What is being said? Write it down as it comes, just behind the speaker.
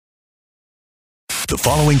The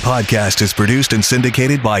following podcast is produced and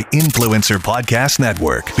syndicated by Influencer Podcast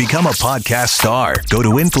Network. Become a podcast star. Go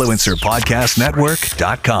to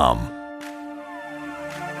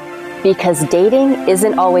influencerpodcastnetwork.com. Because dating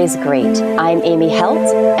isn't always great. I'm Amy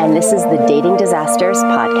Helt, and this is the Dating Disasters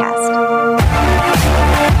Podcast.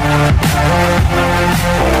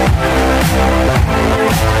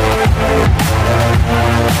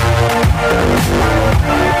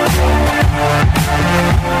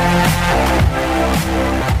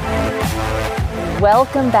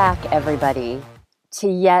 Welcome back, everybody, to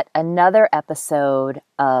yet another episode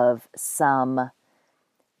of some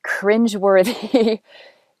cringeworthy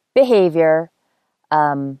behavior.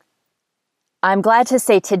 I'm glad to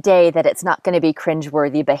say today that it's not going to be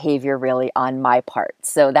cringeworthy behavior really on my part.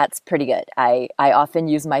 So that's pretty good. I often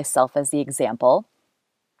use myself as the example.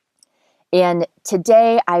 And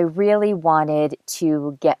today I really wanted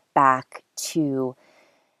to get back to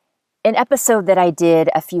an episode that I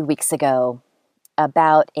did a few weeks ago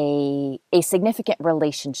about a significant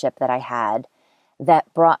relationship that I had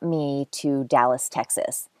that brought me to Dallas,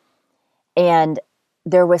 Texas. And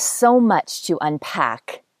there was so much to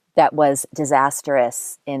unpack that was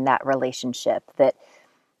disastrous in that relationship that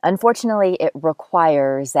unfortunately it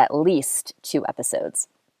requires at least 2 episodes.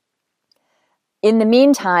 In the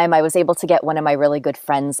meantime, I was able to get one of my really good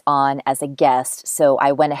friends on as a guest, so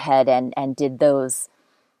I went ahead and did those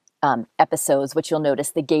episodes, which you'll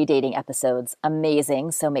notice, the gay dating episodes,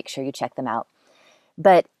 amazing, so make sure you check them out.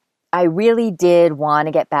 But I really did want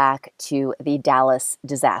to get back to the Dallas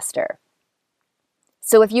disaster.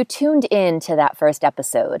 So if you tuned in to that first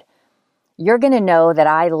episode, you're going to know that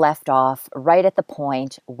I left off right at the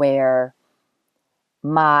point where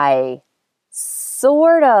my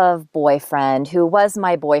sort of boyfriend, who was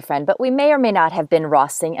my boyfriend, but we may or may not have been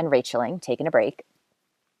Rossing and Racheling, taking a break,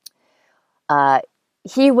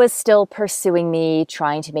 he was still pursuing me,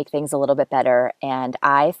 trying to make things a little bit better, and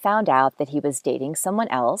I found out that he was dating someone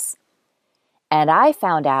else. And I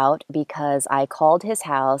found out because I called his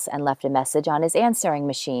house and left a message on his answering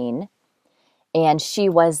machine, and she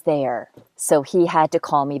was there. So he had to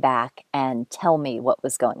call me back and tell me what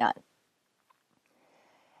was going on.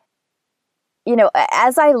 You know,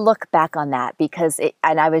 as I look back on that,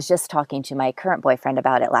 and I was just talking to my current boyfriend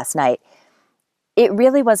about it last night, it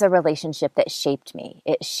really was a relationship that shaped me.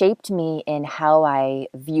 It shaped me in how I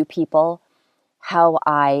view people, how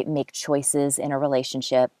I make choices in a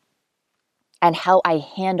relationship, and how I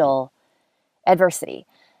handle adversity.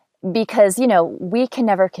 Because, you know, we can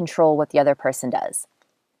never control what the other person does.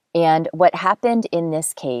 And what happened in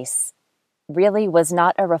this case really was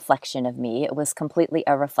not a reflection of me. It was completely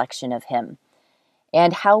a reflection of him.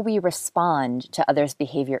 And how we respond to others'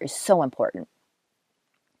 behavior is so important.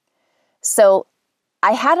 So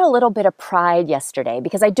I had a little bit of pride yesterday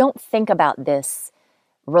because I don't think about this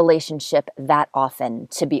relationship that often,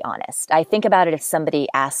 to be honest. I think about it if somebody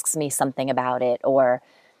asks me something about it, or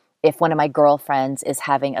if one of my girlfriends is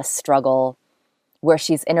having a struggle where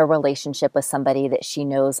she's in a relationship with somebody that she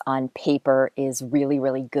knows on paper is really,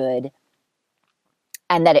 really good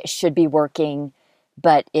and that it should be working,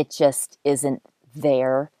 but it just isn't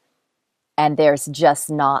there. And there's just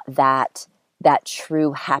not that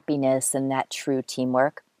true happiness and that true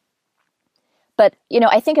teamwork. But, you know,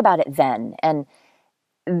 I think about it then. And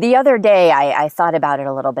the other day I thought about it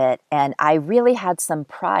a little bit, and I really had some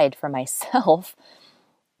pride for myself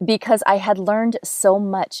because I had learned so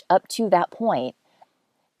much up to that point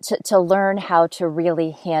to learn how to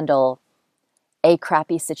really handle a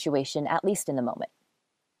crappy situation, at least in the moment,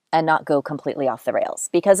 and not go completely off the rails.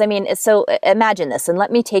 Because, I mean, so imagine this, and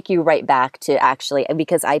let me take you right back to actually,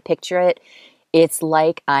 because I picture it, it's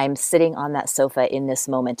like I'm sitting on that sofa in this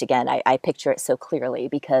moment again. I picture it so clearly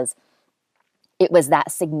because it was that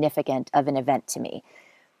significant of an event to me.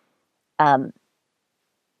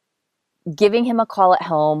 Giving him a call at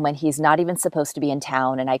home when he's not even supposed to be in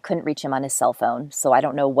town, and I couldn't reach him on his cell phone, so I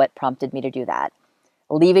don't know what prompted me to do that.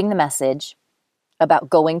 Leaving the message about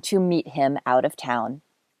going to meet him out of town.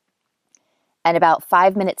 And about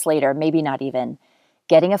 5 minutes later, maybe not even,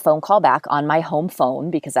 getting a phone call back on my home phone,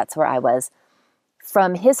 because that's where I was,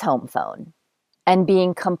 from his home phone, and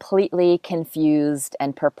being completely confused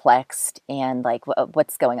and perplexed and like,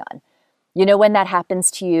 what's going on? You know, when that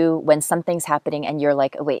happens to you, when something's happening and you're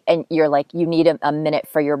like, wait, and you're like, you need a minute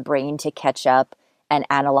for your brain to catch up and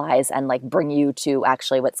analyze and like bring you to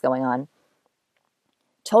actually what's going on.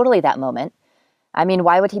 Totally that moment. I mean,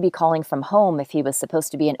 why would he be calling from home if he was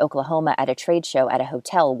supposed to be in Oklahoma at a trade show at a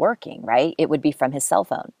hotel working, right? It would be from his cell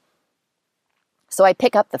phone. So I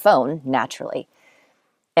pick up the phone, naturally,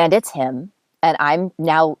 and it's him, and I'm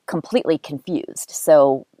now completely confused.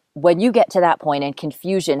 So when you get to that point and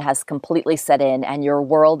confusion has completely set in and your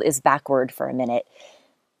world is backward for a minute,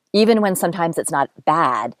 even when sometimes it's not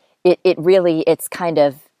bad, it really, it's kind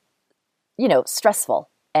of, stressful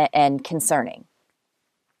and concerning.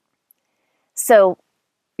 So,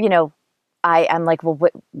 I'm like, well,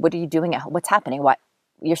 what are you doing? What's happening? What,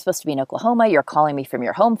 you're supposed to be in Oklahoma. You're calling me from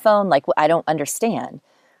your home phone. Like, I don't understand.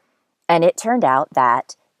 And it turned out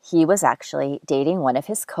that he was actually dating one of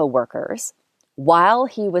his coworkers while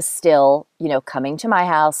he was still, coming to my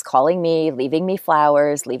house, calling me, leaving me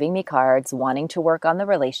flowers, leaving me cards, wanting to work on the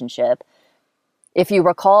relationship. If you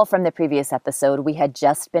recall from the previous episode, we had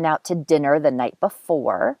just been out to dinner the night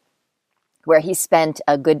before, where he spent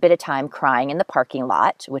a good bit of time crying in the parking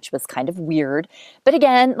lot, which was kind of weird. But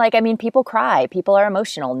again, people cry. People are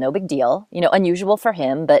emotional. No big deal. Unusual for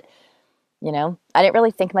him, but, I didn't really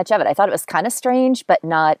think much of it. I thought it was kind of strange, but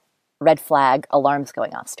not red flag, alarms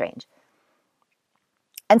going off strange.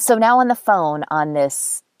 And so now on the phone on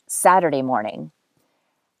this Saturday morning,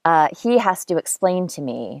 he has to explain to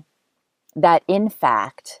me that, in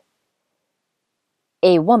fact,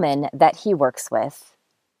 a woman that he works with,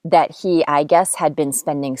 that he, I guess, had been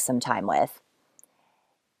spending some time with,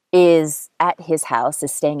 is at his house,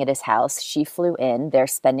 is staying at his house. She flew in. They're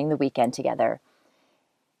spending the weekend together.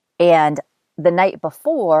 And the night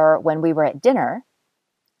before, when we were at dinner,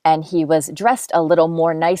 and he was dressed a little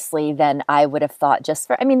more nicely than I would have thought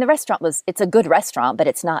the restaurant it's a good restaurant, but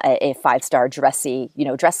it's not a 5-star dressy,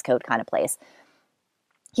 dress code kind of place.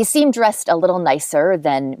 He seemed dressed a little nicer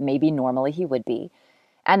than maybe normally he would be.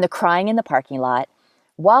 And the crying in the parking lot,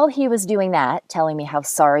 while he was doing that, telling me how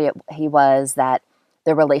sorry he was that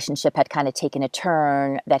the relationship had kind of taken a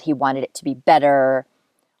turn, that he wanted it to be better,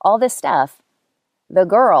 all this stuff, the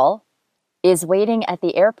girl is waiting at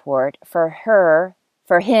the airport for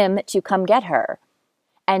him to come get her.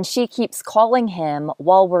 And she keeps calling him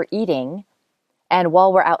while we're eating and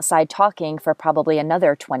while we're outside talking for probably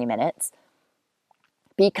another 20 minutes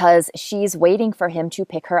because she's waiting for him to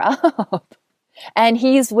pick her up. And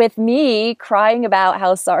he's with me crying about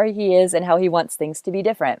how sorry he is and how he wants things to be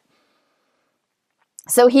different.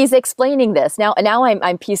 So he's explaining this. Now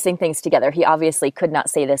I'm piecing things together. He obviously could not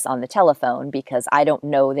say this on the telephone because I don't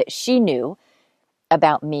know that she knew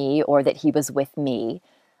about me or that he was with me.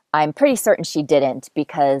 I'm pretty certain she didn't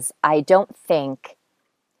because I don't think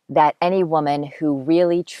that any woman who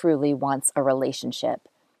really, truly wants a relationship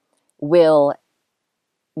will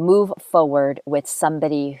move forward with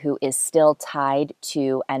somebody who is still tied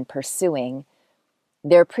to and pursuing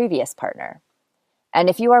their previous partner. And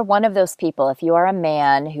if you are one of those people, if you are a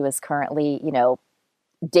man who is currently,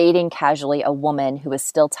 dating casually a woman who is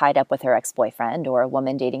still tied up with her ex-boyfriend, or a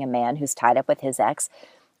woman dating a man who's tied up with his ex,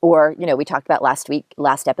 or, we talked about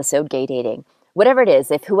last episode, gay dating, whatever it is,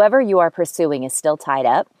 if whoever you are pursuing is still tied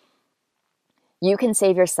up, you can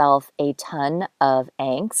save yourself a ton of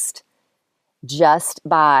angst just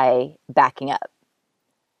by backing up.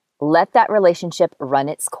 Let that relationship run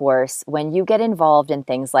its course. When you get involved in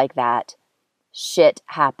things like that, shit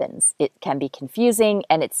happens. It can be confusing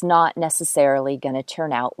and it's not necessarily going to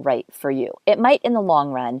turn out right for you. It might in the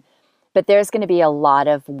long run, but there's going to be a lot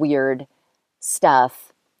of weird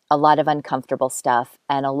stuff, a lot of uncomfortable stuff,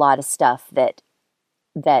 and a lot of stuff that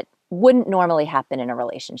wouldn't normally happen in a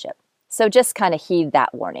relationship. So just kind of heed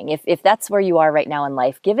that warning. If that's where you are right now in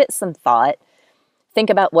life, give it some thought. Think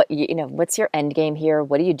about what what's your end game here?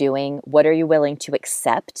 What are you doing? What are you willing to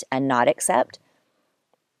accept and not accept?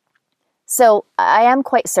 So I am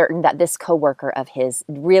quite certain that this coworker of his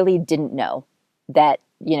really didn't know that,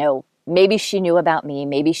 maybe she knew about me.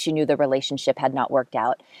 Maybe she knew the relationship had not worked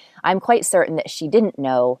out. I'm quite certain that she didn't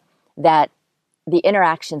know that the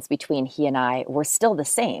interactions between he and I were still the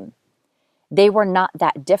same. They were not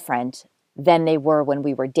that different than they were when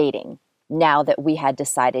we were dating, now that we had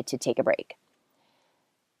decided to take a break.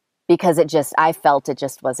 Because I felt it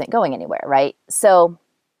just wasn't going anywhere, right? So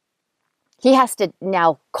he has to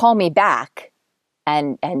now call me back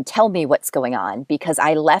and tell me what's going on because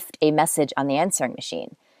I left a message on the answering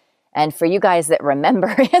machine. And for you guys that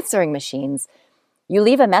remember answering machines, you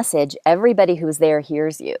leave a message, everybody who's there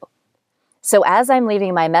hears you. So as I'm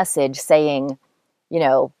leaving my message saying,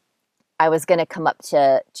 I was going to come up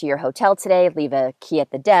to your hotel today, leave a key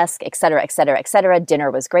at the desk, et cetera, et cetera, et cetera. Dinner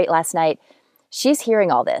was great last night. She's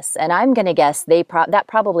hearing all this, and I'm going to guess that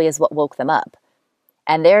probably is what woke them up.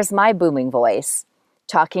 And there's my booming voice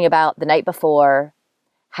talking about the night before,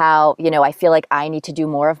 how, I feel like I need to do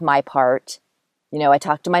more of my part. I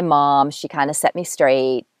talked to my mom. She kind of set me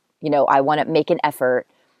straight. I want to make an effort.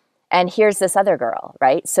 And here's this other girl,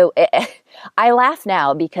 right? So I laugh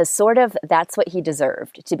now because sort of that's what he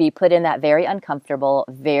deserved, to be put in that very uncomfortable,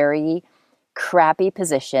 very crappy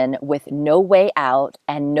position with no way out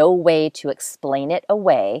and no way to explain it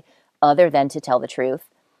away other than to tell the truth,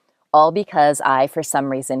 all because I, for some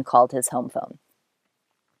reason, called his home phone.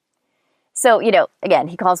 So, again,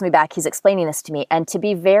 he calls me back, he's explaining this to me, and to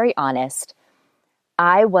be very honest,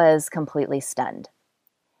 I was completely stunned.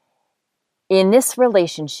 In this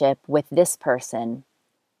relationship with this person,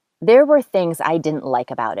 there were things I didn't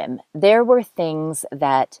like about him. There were things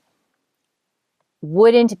that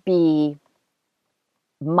wouldn't be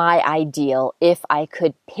my ideal if I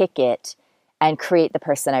could pick it and create the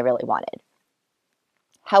person I really wanted.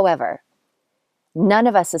 However, none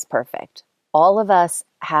of us is perfect. All of us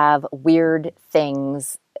have weird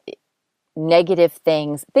things, negative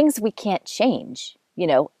things we can't change,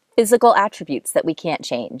 physical attributes that we can't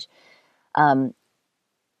change.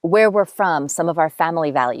 Where we're from, some of our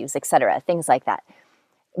family values, etc., things like that.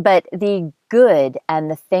 But the good and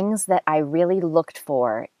the things that I really looked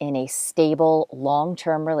for in a stable,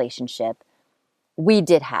 long-term relationship, we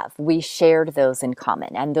did have. We shared those in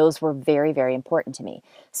common, and those were very, very important to me.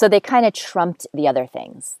 So they kind of trumped the other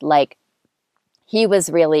things. Like, he was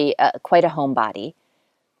really quite a homebody,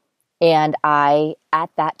 and I, at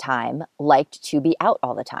that time, liked to be out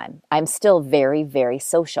all the time. I'm still very, very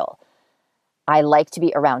social. I like to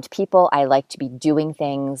be around people. I like to be doing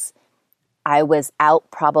things. I was out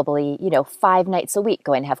probably, 5 nights a week,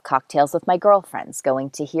 going to have cocktails with my girlfriends, going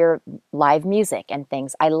to hear live music and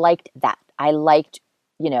things. I liked that. I liked,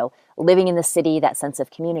 living in the city, that sense of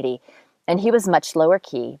community. And he was much lower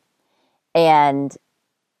key. And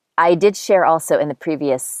I did share also in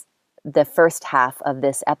the first half of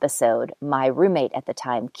this episode, my roommate at the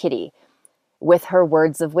time, Kitty, with her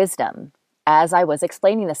words of wisdom. As I was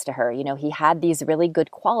explaining this to her, he had these really good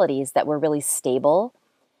qualities that were really stable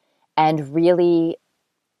and really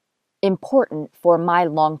important for my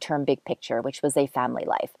long-term big picture, which was a family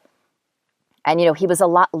life. And, he was a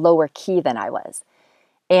lot lower key than I was.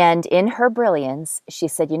 And in her brilliance, she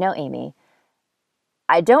said, Amy,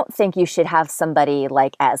 I don't think you should have somebody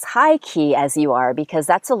like as high key as you are, because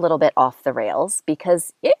that's a little bit off the rails,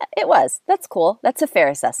 because yeah, it was. That's cool. That's a fair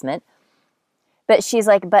assessment. But she's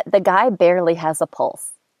like, but the guy barely has a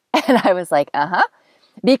pulse. And I was like, uh-huh.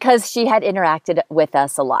 Because she had interacted with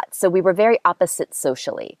us a lot. So we were very opposite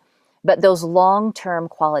socially. But those long-term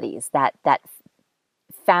qualities, that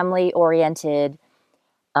family-oriented,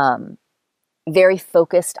 very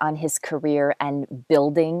focused on his career and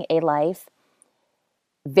building a life,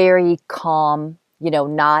 very calm,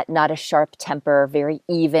 not a sharp temper, very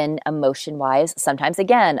even emotion-wise. Sometimes,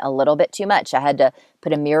 again, a little bit too much. I had to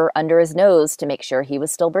put a mirror under his nose to make sure he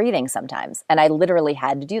was still breathing sometimes. And I literally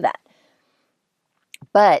had to do that.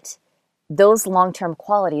 But those long-term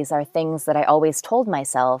qualities are things that I always told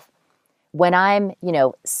myself, when I'm,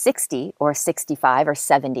 60 or 65 or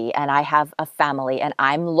 70 and I have a family and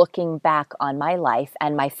I'm looking back on my life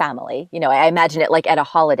and my family, I imagine it like at a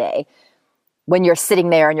holiday, when you're sitting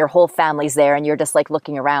there and your whole family's there and you're just like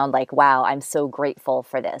looking around like, wow, I'm so grateful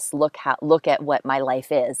for this. Look at what my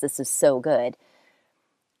life is. This is so good.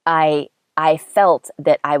 I felt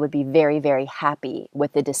that I would be very, very happy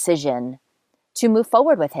with the decision to move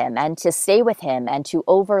forward with him and to stay with him and to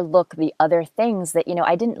overlook the other things that,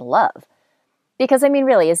 I didn't love. Because,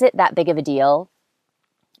 really, is it that big of a deal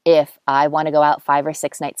if I want to go out 5 or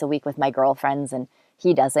 6 nights a week with my girlfriends and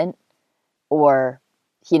he doesn't? Or,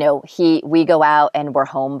 we go out and we're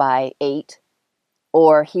home by 8,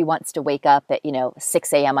 or he wants to wake up at,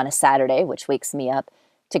 6 a.m. on a Saturday, which wakes me up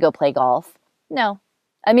to go play golf. No.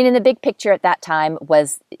 In the big picture at that time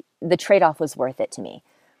was the trade-off was worth it to me.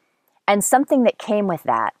 And something that came with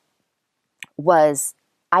that was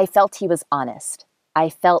I felt he was honest. I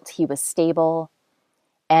felt he was stable.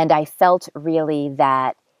 And I felt really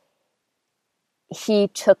that he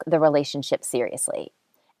took the relationship seriously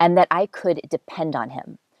and that I could depend on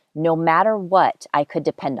him. No matter what, I could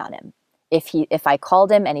depend on him. If I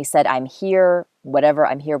called him and he said, I'm here, whatever,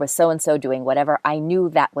 I'm here with so-and-so doing whatever, I knew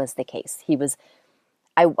that was the case.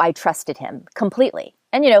 I trusted him completely.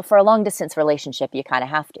 And, for a long distance relationship, you kind of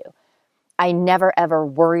have to. I never, ever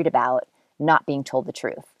worried about not being told the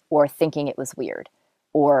truth or thinking it was weird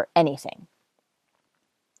or anything.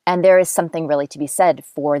 And there is something really to be said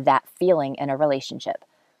for that feeling in a relationship.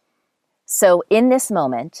 So in this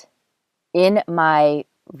moment, in my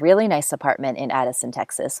really nice apartment in Addison,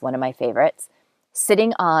 Texas, one of my favorites,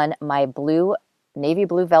 sitting on my navy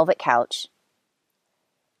blue velvet couch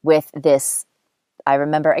with this, I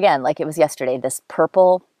remember again, like it was yesterday, this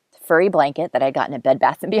purple furry blanket that I got in a Bed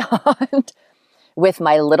Bath & Beyond with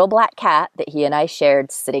my little black cat that he and I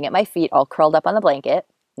shared sitting at my feet, all curled up on the blanket,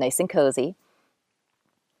 nice and cozy,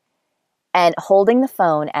 and holding the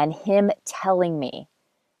phone and him telling me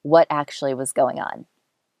what actually was going on.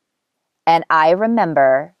 And I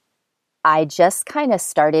remember I just kind of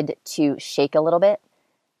started to shake a little bit,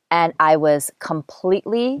 and I was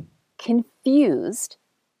completely confused.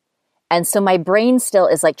 And so my brain still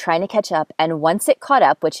is like trying to catch up. And once it caught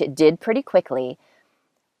up, which it did pretty quickly,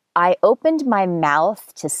 I opened my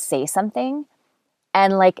mouth to say something,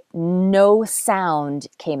 and like no sound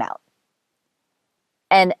came out.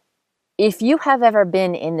 And if you have ever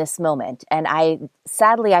been in this moment, and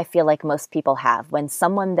sadly, I feel like most people have, when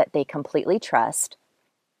someone that they completely trust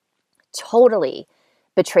totally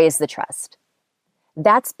betrays the trust,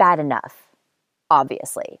 that's bad enough,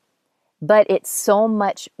 obviously. But it's so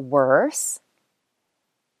much worse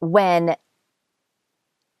when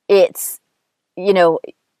it's,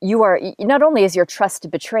 you are, not only is your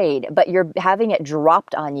trust betrayed, but you're having it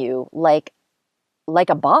dropped on you like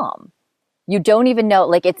a bomb. You don't even know,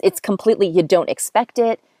 like it's completely, you don't expect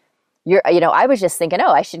it. I was just thinking,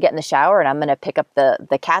 I should get in the shower and I'm going to pick up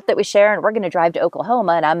the cat that we share and we're going to drive to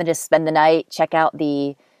Oklahoma and I'm going to just spend the night, check out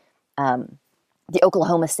the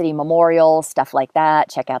Oklahoma City Memorial, stuff like that,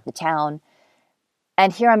 check out the town.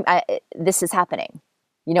 And here this is happening.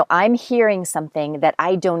 I'm hearing something that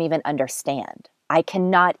I don't even understand. I could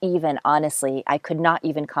not even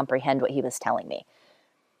comprehend what he was telling me.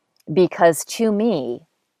 Because to me,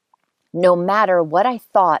 no matter what I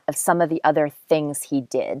thought of some of the other things he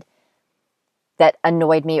did that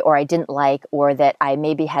annoyed me or I didn't like, or that I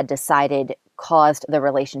maybe had decided caused the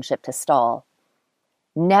relationship to stall,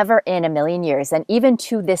 never in a million years, and even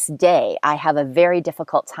to this day, I have a very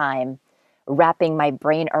difficult time wrapping my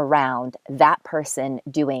brain around that person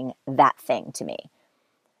doing that thing to me.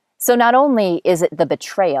 So not only is it the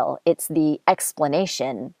betrayal, it's the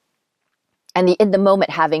explanation and in the moment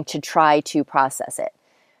having to try to process it.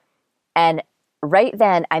 And right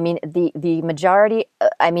then, the majority,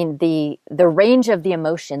 the range of the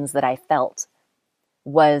emotions that I felt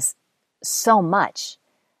was so much.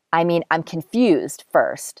 I'm confused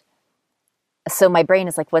first. So my brain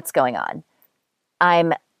is like, what's going on?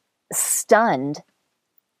 I'm stunned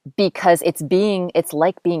because it's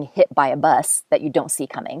like being hit by a bus that you don't see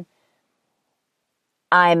coming.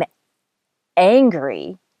 I'm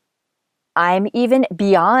angry. I'm even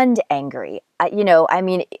beyond angry.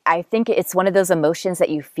 I think it's one of those emotions that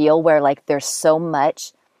you feel where like there's so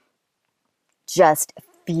much just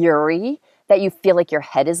fury that you feel like your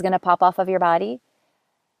head is going to pop off of your body.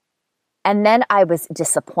 And then I was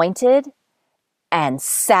disappointed and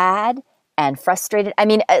sad and frustrated.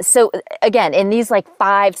 So again, in these like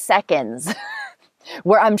 5 seconds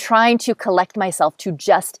where I'm trying to collect myself to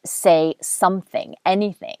just say something,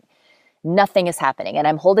 anything, nothing is happening. And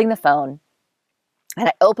I'm holding the phone and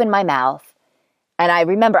I open my mouth and I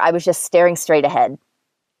remember I was just staring straight ahead.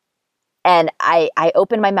 And I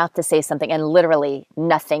opened my mouth to say something and literally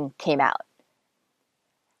nothing came out.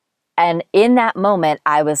 And in that moment,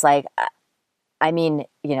 I was like, I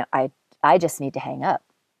just need to hang up.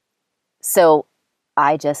 So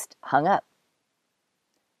I just hung up.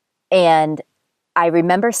 And I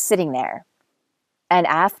remember sitting there. And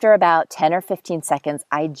after about 10 or 15 seconds,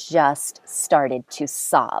 I just started to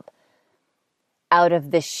sob out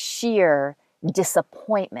of the sheer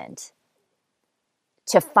disappointment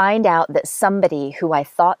to find out that somebody who I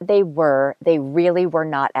thought they really were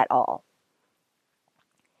not at all.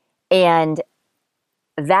 And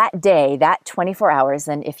that day, that 24 hours,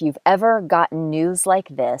 and if you've ever gotten news like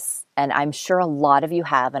this, and I'm sure a lot of you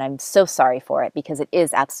have, and I'm so sorry for it because it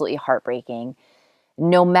is absolutely heartbreaking,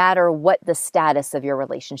 no matter what the status of your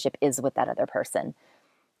relationship is with that other person.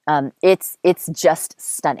 It's just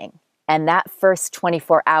stunning. And that first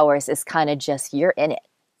 24 hours is kind of just, you're in it,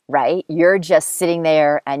 right? You're just sitting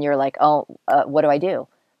there and you're like, what do I do?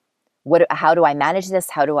 How do I manage this?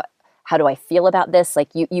 How do I feel about this? Like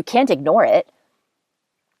you can't ignore it.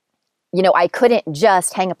 I couldn't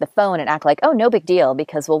just hang up the phone and act like, no big deal,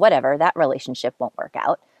 because, well, whatever, that relationship won't work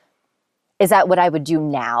out. Is that what I would do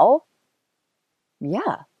now?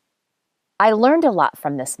 Yeah. I learned a lot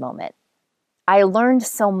from this moment. I learned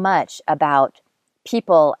so much about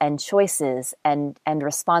people and choices and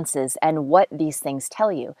responses and what these things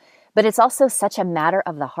tell you. But it's also such a matter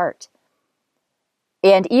of the heart.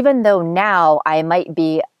 And even though now I might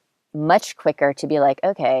be much quicker to be like,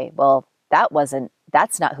 okay, well,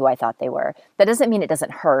 that's not who I thought they were. That doesn't mean it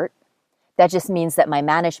doesn't hurt. That just means that my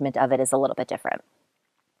management of it is a little bit different.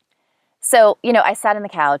 So, I sat on the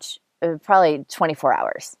couch probably 24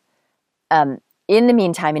 hours. In the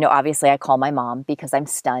meantime, obviously I call my mom because I'm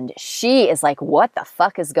stunned. She is like, what the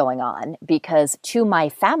fuck is going on? Because to my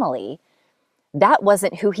family, that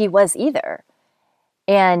wasn't who he was either.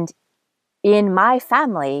 And in my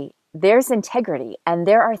family, there's integrity and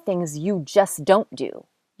there are things you just don't do.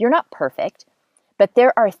 You're not perfect, but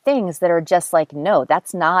there are things that are just like, no,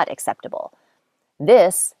 that's not acceptable.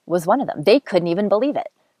 This was one of them. They couldn't even believe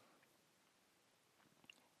it.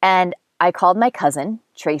 And I called my cousin,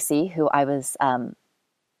 Tracy, who I was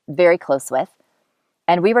very close with,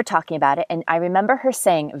 and we were talking about it. And I remember her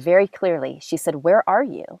saying very clearly, she said, "Where are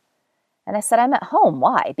you?" And I said, "I'm at home."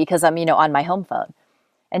 Why? Because I'm, on my home phone.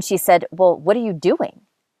 And she said, "Well, what are you doing?"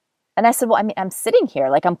 And I said, "Well, I'm sitting here,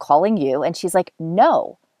 like I'm calling you." And she's like,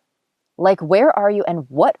 "No, like, where are you and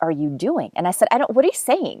what are you doing?" And I said, what are you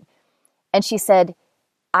saying?" And she said,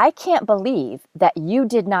 "I can't believe that you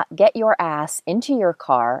did not get your ass into your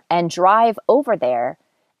car and drive over there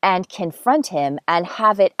and confront him and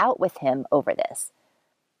have it out with him over this."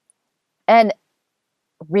 And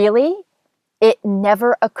really, it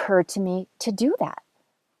never occurred to me to do that.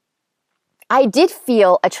 I did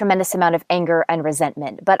feel a tremendous amount of anger and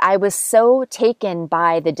resentment, but I was so taken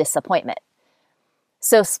by the disappointment.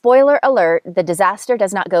 So, spoiler alert, the disaster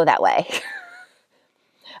does not go that way.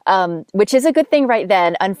 Which is a good thing right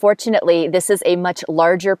then. Unfortunately, this is a much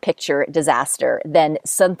larger picture disaster than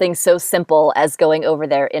something so simple as going over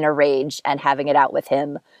there in a rage and having it out with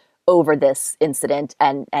him over this incident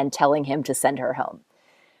and telling him to send her home.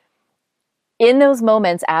 In those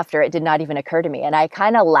moments after, it did not even occur to me. And I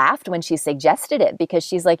kind of laughed when she suggested it because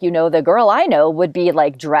she's like, the girl I know would be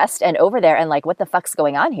like dressed and over there and like, what the fuck's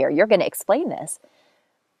going on here? You're going to explain this.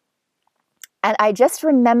 And I just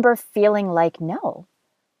remember feeling like, no.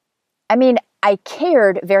 I mean, I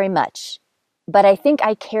cared very much, but I think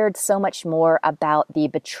I cared so much more about the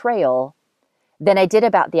betrayal than I did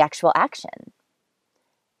about the actual action.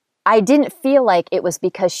 I didn't feel like it was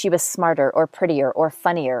because she was smarter or prettier or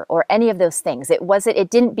funnier or any of those things. It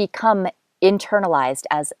didn't become internalized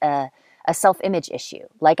as a self-image issue,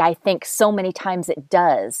 like I think so many times it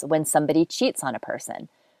does when somebody cheats on a person.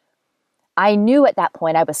 I knew at that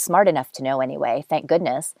point, I was smart enough to know anyway, thank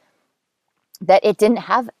goodness, that it didn't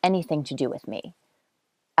have anything to do with me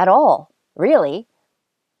at all, really.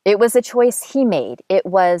 It was a choice he made. It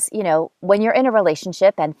was, when you're in a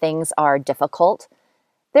relationship and things are difficult,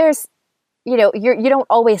 there's, you don't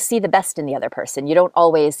always see the best in the other person. You don't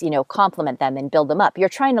always, compliment them and build them up. You're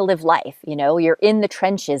trying to live life, you're in the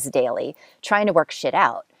trenches daily, trying to work shit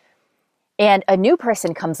out. And a new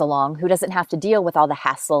person comes along who doesn't have to deal with all the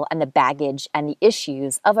hassle and the baggage and the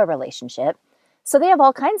issues of a relationship. So they have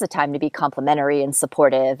all kinds of time to be complimentary and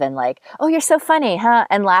supportive and like, "Oh, you're so funny, huh?"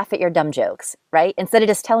 And laugh at your dumb jokes, right? Instead of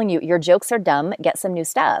just telling you your jokes are dumb, get some new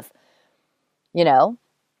stuff,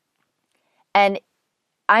 And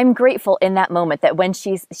I'm grateful in that moment that when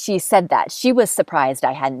she said that, she was surprised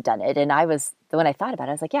I hadn't done it. And when I thought about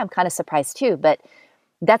it, I was like, yeah, I'm kind of surprised too, but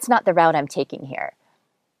that's not the route I'm taking here.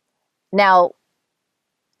 Now,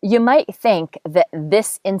 you might think that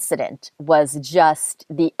this incident was just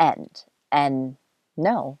the end. And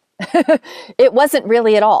no, it wasn't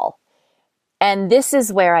really at all. And this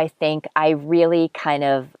is where I think I really kind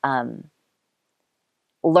of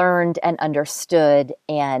learned and understood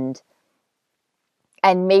and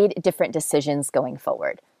made different decisions going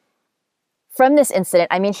forward. From this incident,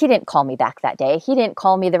 he didn't call me back that day. He didn't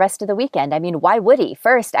call me the rest of the weekend. Why would he?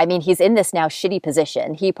 First, he's in this now shitty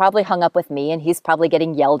position. He probably hung up with me and he's probably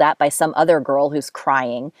getting yelled at by some other girl who's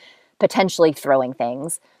crying, potentially throwing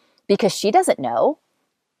things. Because she doesn't know.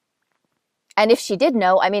 And if she did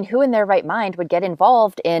know, who in their right mind would get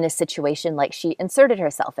involved in a situation like she inserted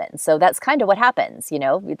herself in? So that's kind of what happens,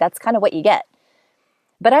 that's kind of what you get.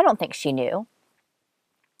 But I don't think she knew.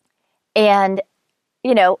 And,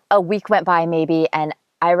 a week went by maybe, and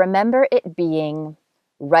I remember it being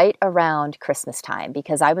right around Christmas time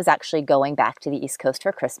because I was actually going back to the East Coast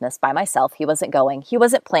for Christmas by myself. He wasn't going. He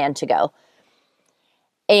wasn't planned to go.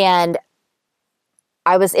 And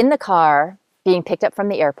I was in the car being picked up from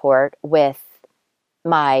the airport with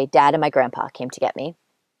my dad and my grandpa came to get me.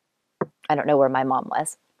 I don't know where my mom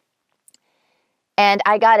was. And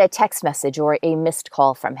I got a text message or a missed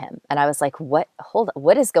call from him. And I was like, what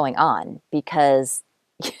is going on? Because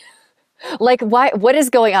like, why, what is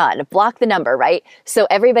going on? Block the number, right? So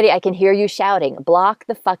everybody, I can hear you shouting, block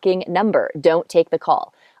the fucking number. Don't take the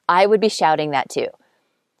call. I would be shouting that too.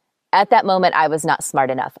 At that moment, I was not smart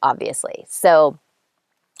enough, obviously. So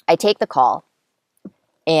I take the call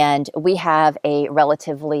and we have a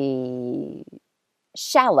relatively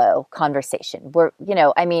shallow conversation where,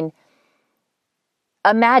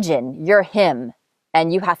 imagine you're him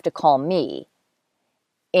and you have to call me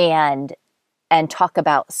and talk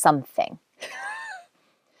about something,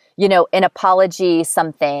 an apology,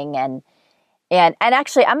 something. And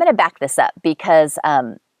actually, I'm going to back this up because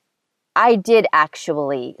I did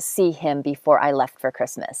actually see him before I left for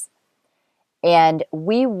Christmas. And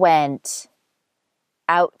we went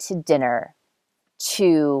out to dinner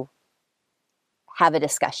to have a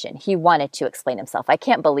discussion. He wanted to explain himself. I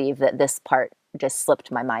can't believe that this part just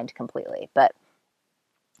slipped my mind completely, but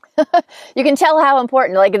you can tell how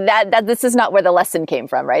important, like that this is not where the lesson came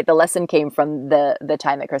from, right? The lesson came from the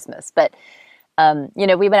time at Christmas. But we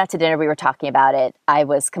went out to dinner, we were talking about it. I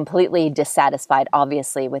was completely dissatisfied,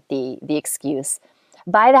 obviously, with the excuse.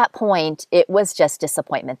 By that point, it was just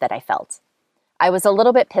disappointment that I felt. I was a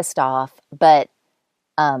little bit pissed off, but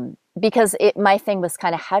because my thing was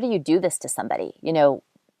kind of, how do you do this to somebody?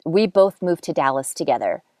 We both moved to Dallas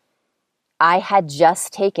together. I had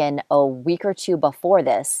just taken a week or two before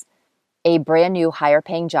this, a brand new higher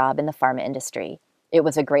paying job in the pharma industry. It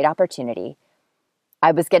was a great opportunity.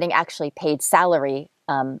 I was getting actually paid salary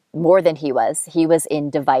more than he was. He was in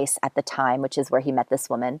device at the time, which is where he met this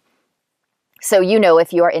woman. So,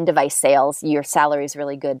 if you are in device sales, your salary is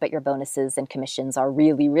really good, but your bonuses and commissions are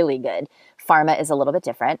really, really good. Pharma is a little bit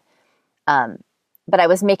different. But I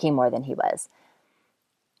was making more than he was.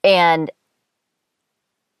 And,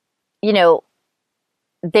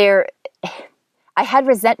 I had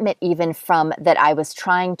resentment even from that I was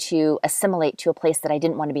trying to assimilate to a place that I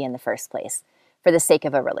didn't want to be in the first place for the sake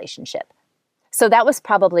of a relationship. So that was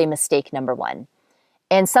probably mistake number one.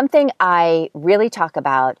 And something I really talk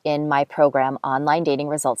about in my program,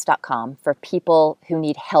 onlinedatingresults.com, for people who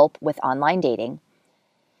need help with online dating,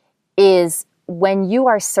 is when you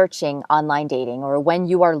are searching online dating or when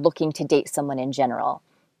you are looking to date someone in general,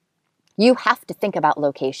 you have to think about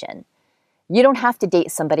location. You don't have to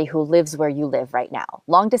date somebody who lives where you live right now.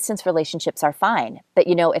 Long distance relationships are fine, but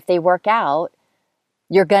if they work out,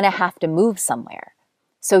 you're going to have to move somewhere.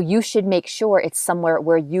 So you should make sure it's somewhere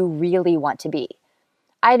where you really want to be.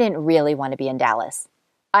 I didn't really want to be in Dallas.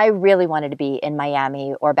 I really wanted to be in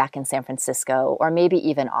Miami or back in San Francisco or maybe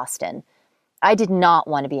even Austin. I did not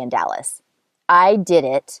want to be in Dallas. I did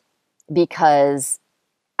it because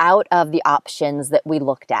out of the options that we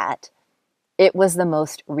looked at, it was the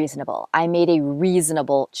most reasonable. I made a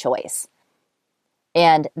reasonable choice.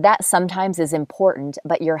 And that sometimes is important,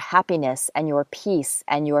 but your happiness and your peace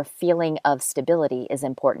and your feeling of stability is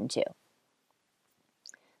important too.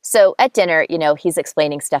 So at dinner, he's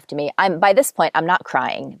explaining stuff to me. By this point, I'm not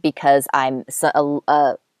crying because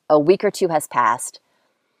a week or two has passed.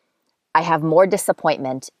 I have more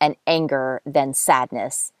disappointment and anger than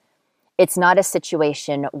sadness. It's not a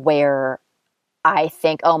situation where I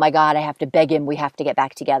think, oh my God, I have to beg him, we have to get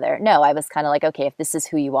back together. No, I was kind of like, okay, if this is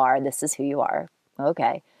who you are, this is who you are.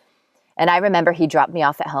 Okay. And I remember he dropped me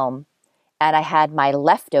off at home and I had my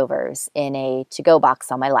leftovers in a to-go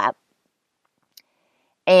box on my lap.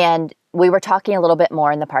 And we were talking a little bit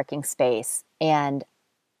more in the parking space. And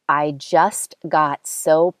I just got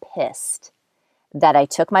so pissed that I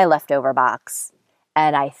took my leftover box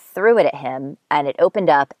and I threw it at him and it opened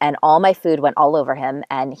up and all my food went all over him.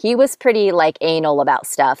 And he was pretty anal about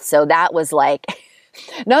stuff. So that was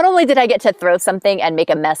not only did I get to throw something and make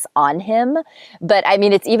a mess on him, but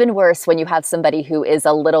it's even worse when you have somebody who is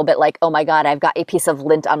a little bit like, oh my God, I've got a piece of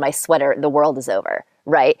lint on my sweater. The world is over,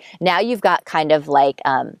 right? Now you've got kind of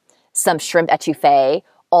some shrimp etouffee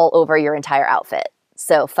all over your entire outfit.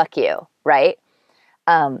 So fuck you, right?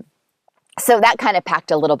 So that kind of packed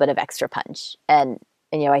a little bit of extra punch. And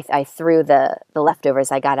I threw the leftovers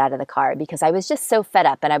I got out of the car because I was just so fed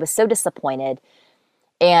up and I was so disappointed.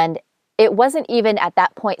 And it wasn't even at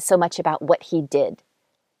that point so much about what he did.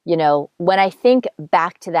 When I think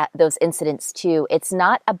back to those incidents too, it's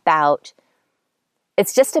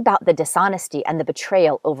just about the dishonesty and the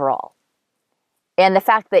betrayal overall. And the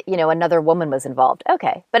fact that, another woman was involved.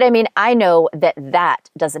 Okay. But I know that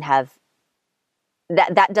doesn't have,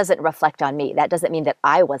 that doesn't reflect on me. That doesn't mean that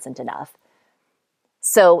I wasn't enough.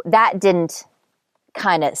 So that didn't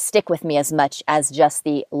kind of stick with me as much as just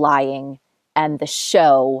the lying and the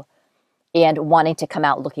show and wanting to come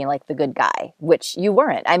out looking like the good guy, which you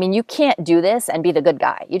weren't. You can't do this and be the good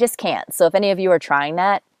guy. You just can't. So if any of you are trying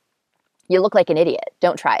that, you look like an idiot.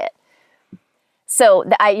 Don't try it. So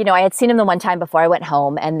I had seen him the one time before I went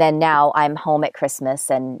home, and then now I'm home at Christmas,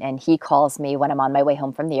 and he calls me when I'm on my way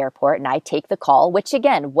home from the airport, and I take the call, which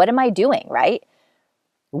again, what am I doing, right?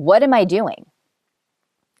 What am I doing?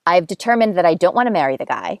 I've determined that I don't want to marry the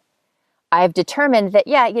guy. I've determined that,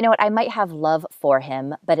 yeah, you know what, I might have love for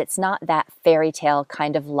him, but it's not that fairy tale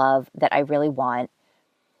kind of love that I really want.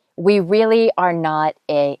 We really are not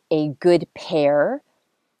a good pair.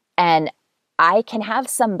 And I can have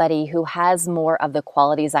somebody who has more of the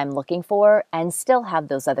qualities I'm looking for and still have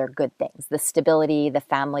those other good things, the stability, the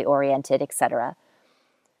family oriented, etc.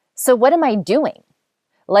 So what am I doing?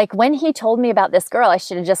 Like when he told me about this girl, I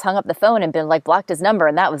should have just hung up the phone and been like, blocked his number,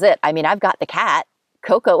 and that was it. I mean, I've got the cat.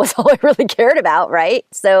 Coco was all I really cared about, right?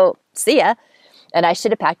 So see ya. And I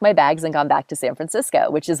should have packed my bags and gone back to San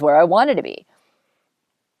Francisco, which is where I wanted to be.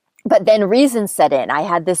 But then reason set in. I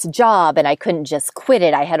had this job and I couldn't just quit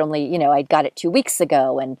it. I had only, I'd got it 2 weeks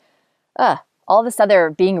ago, and all this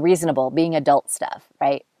other being reasonable, being adult stuff,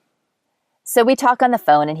 right? So we talk on the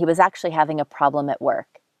phone, and he was actually having a problem at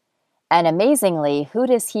work. And amazingly, who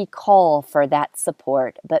does he call for that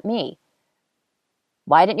support but me?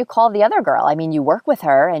 Why didn't you call the other girl? I mean, you work with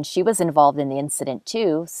her and she was involved in the incident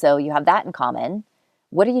too, so you have that in common.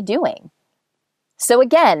 What are you doing? So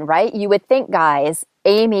again, right, you would think, guys,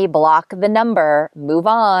 Amy, block the number, move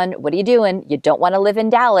on. What are you doing? You don't want to live in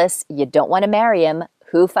Dallas. You don't want to marry him.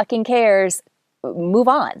 Who fucking cares? Move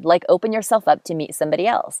on. Like, open yourself up to meet somebody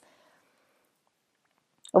else.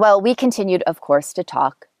 Well, we continued, of course, to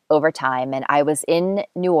talk over time, and I was in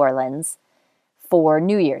New Orleans for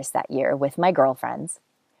New Year's that year with my girlfriends.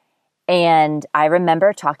 And I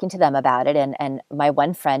remember talking to them about it. And my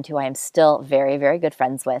one friend, who I am still very, very good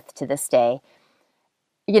friends with to this day,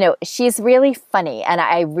 she's really funny. And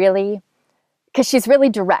because she's really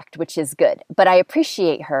direct, which is good. But I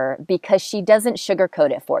appreciate her because she doesn't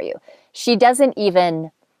sugarcoat it for you. She doesn't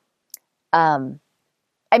even,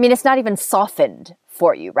 it's not even softened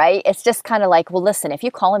for you, right? It's just kind of like, well, listen, if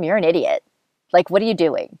you call him, you're an idiot. Like, what are you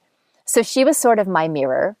doing? So she was sort of my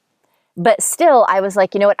mirror, but still I was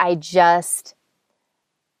like, you know what? I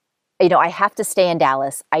have to stay in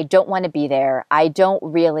Dallas. I don't want to be there. I don't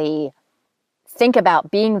really think about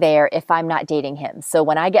being there if I'm not dating him. So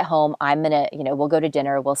when I get home, I'm going to, we'll go to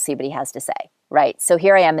dinner. We'll see what he has to say. Right. So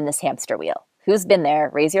here I am in this hamster wheel. Who's been there?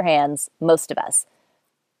 Raise your hands. Most of us.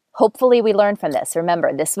 Hopefully we learn from this.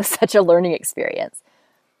 Remember, this was such a learning experience.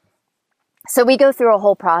 So we go through a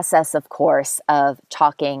whole process, of course, of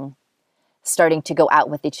talking, starting to go out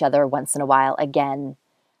with each other once in a while again,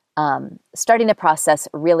 starting the process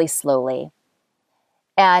really slowly.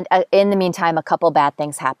 And in the meantime, a couple bad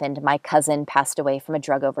things happened. My cousin passed away from a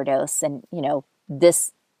drug overdose. And,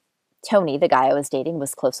 this Tony, the guy I was dating,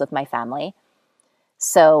 was close with my family.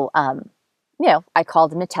 So, I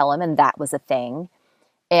called him to tell him, and that was a thing.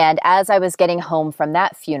 And as I was getting home from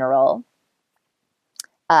that funeral,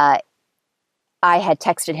 I had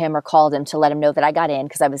texted him or called him to let him know that I got in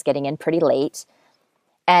because I was getting in pretty late.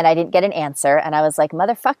 And I didn't get an answer. And I was like,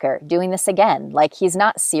 motherfucker, doing this again. Like, he's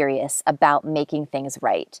not serious about making things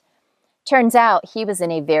right. Turns out he was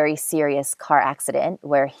in a very serious car accident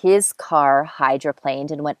where his car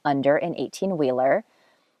hydroplaned and went under an 18-wheeler.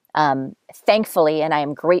 Thankfully, and I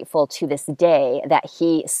am grateful to this day, that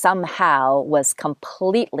he somehow was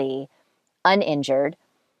completely uninjured.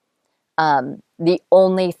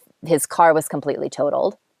 His car was completely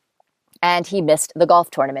totaled, and he missed the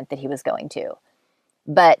golf tournament that he was going to.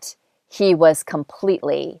 But he was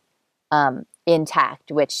completely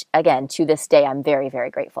intact, which, again, to this day, I'm very, very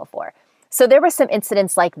grateful for. So there were some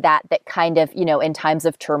incidents like that kind of, in times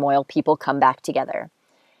of turmoil, people come back together.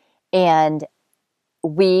 And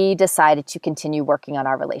we decided to continue working on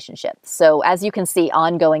our relationship. So as you can see,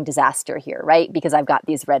 ongoing disaster here, right? Because I've got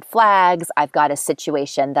these red flags. I've got a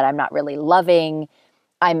situation that I'm not really loving.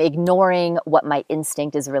 I'm ignoring what my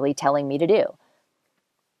instinct is really telling me to do.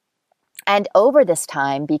 And over this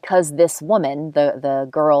time, because this woman, the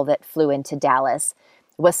girl that flew into Dallas,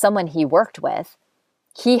 was someone he worked with,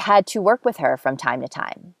 he had to work with her from time to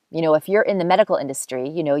time. If you're in the medical industry,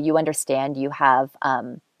 you understand you have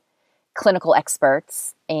clinical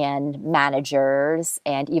experts and managers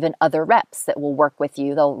and even other reps that will work with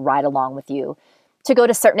you. They'll ride along with you to go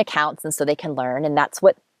to certain accounts, and so they can learn. And that's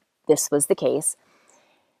what this was the case.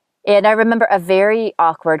 And I remember a very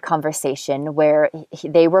awkward conversation where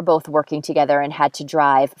they were both working together and had to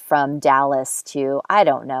drive from Dallas to,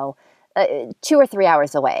 2 or 3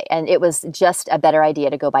 hours away. And it was just a better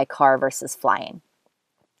idea to go by car versus flying.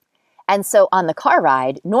 And so on the car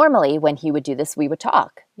ride, normally when he would do this, we would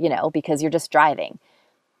talk, because you're just driving.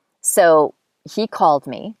 So he called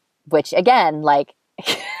me, which again, like,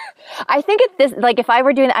 I think if I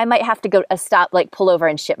were doing it, I might have to go stop, pull over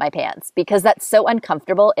and shit my pants, because that's so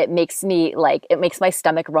uncomfortable. It makes my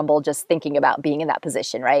stomach rumble just thinking about being in that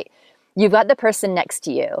position, right? You've got the person next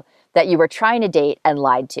to you that you were trying to date and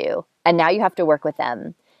lied to, and now you have to work with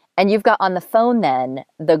them. And you've got on the phone then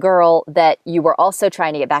the girl that you were also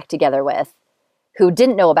trying to get back together with, who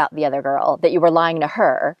didn't know about the other girl, that you were lying to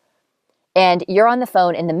her. and you're on the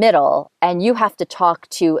phone in the middle and you have to talk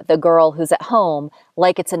to the girl who's at home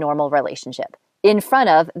like it's a normal relationship in front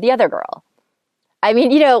of the other girl. I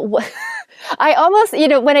mean, I almost,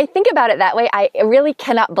 when I think about it that way, I really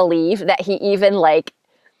cannot believe that he even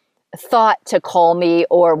thought to call me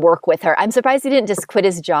or work with her. I'm surprised he didn't just quit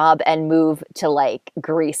his job and move to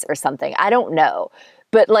Greece or something. I don't know.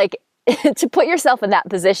 But to put yourself in that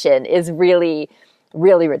position is really,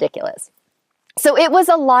 really ridiculous. So it was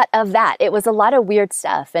a lot of that. It was a lot of weird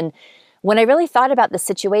stuff. And when I really thought about the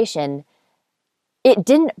situation, it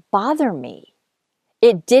didn't bother me.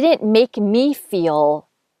 It didn't make me feel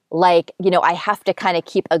like, I have to kind of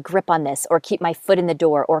keep a grip on this or keep my foot in the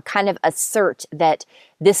door or kind of assert that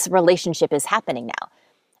this relationship is happening now.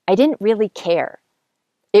 I didn't really care.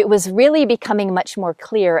 It was really becoming much more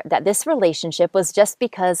clear that this relationship was just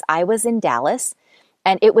because I was in Dallas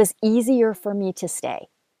and it was easier for me to stay.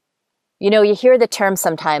 You hear the term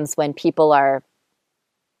sometimes when people are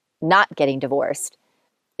not getting divorced,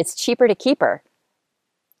 it's cheaper to keep her.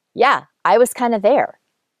 Yeah, I was kind of there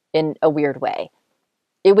in a weird way.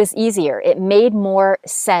 It was easier. It made more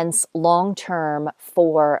sense long-term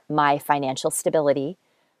for my financial stability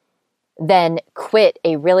than quit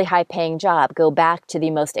a really high-paying job, go back to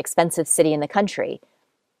the most expensive city in the country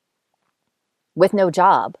with no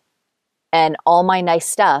job and all my nice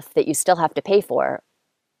stuff that you still have to pay for,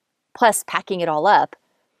 plus packing it all up.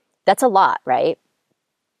 That's a lot, right?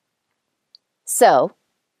 So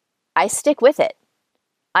I stick with it.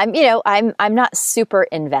 I'm not super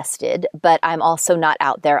invested, but I'm also not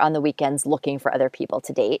out there on the weekends looking for other people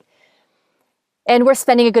to date. And we're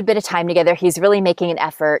spending a good bit of time together. He's really making an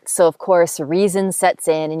effort. So of course, reason sets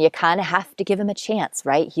in and you kind of have to give him a chance,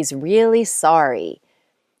 right? He's really sorry.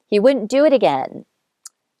 He wouldn't do it again.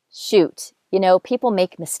 Shoot, people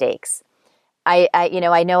make mistakes. I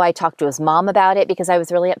know I talked to his mom about it because I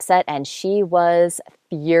was really upset and she was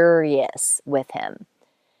furious with him.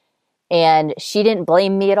 And she didn't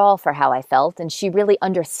blame me at all for how I felt. And she really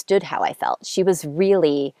understood how I felt. She was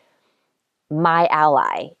really my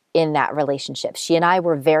ally in that relationship. She and I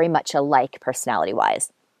were very much alike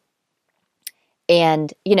personality-wise.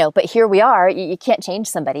 And, but here we are. You can't change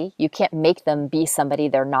somebody. You can't make them be somebody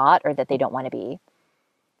they're not or that they don't want to be.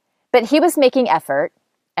 But he was making effort.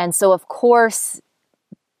 And so, of course,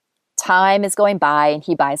 time is going by and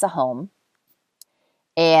he buys a home.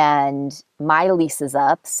 And my lease is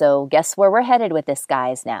up. So guess where we're headed with this,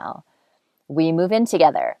 guys, now? We move in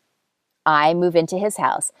together. I move into his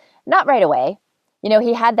house. Not right away.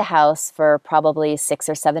 He had the house for probably 6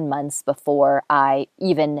 or 7 months before I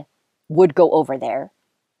even would go over there.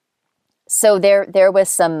 So there was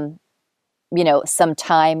some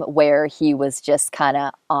time where he was just kind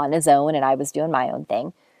of on his own and I was doing my own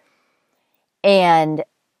thing. And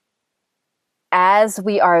as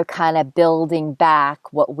we are kind of building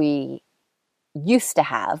back what we used to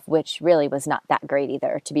have, which really was not that great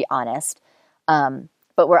either, to be honest,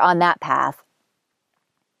 but we're on that path.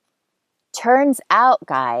 Turns out,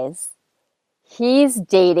 guys, he's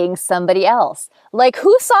dating somebody else.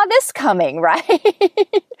 Who saw this coming, right?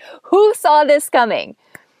 Who saw this coming?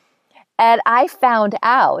 And I found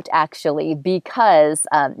out, actually, because,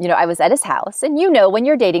 I was at his house. And when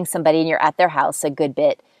you're dating somebody and you're at their house a good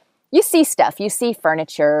bit, you see stuff. You see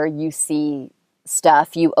furniture. You see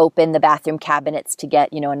stuff. You open the bathroom cabinets to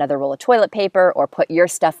get, another roll of toilet paper or put your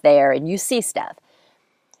stuff there and you see stuff.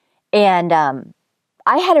 And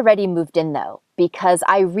I had already moved in, though, because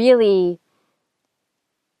I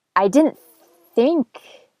didn't think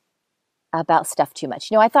about stuff too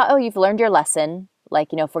much. I thought, oh, you've learned your lesson.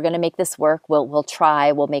 If we're going to make this work, we'll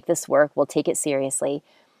try. We'll make this work. We'll take it seriously.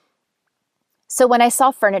 So when I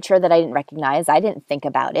saw furniture that I didn't recognize, I didn't think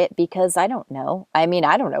about it because I don't know. I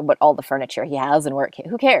don't know what all the furniture he has and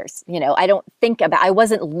who cares? I don't think I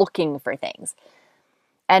wasn't looking for things.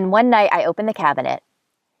 And one night I opened the cabinet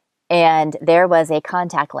and there was a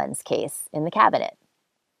contact lens case in the cabinet.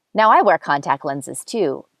 Now I wear contact lenses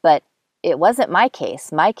too, but it wasn't my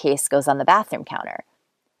case. My case goes on the bathroom counter.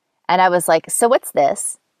 And I was like, so what's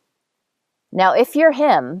this? Now, if you're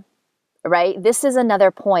him, right, this is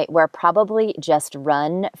another point where probably just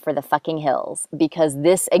run for the fucking hills because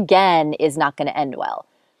this, again, is not going to end well.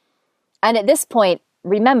 And at this point,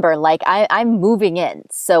 remember, I'm moving in.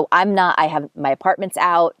 So I have my apartment's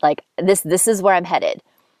out. This is where I'm headed.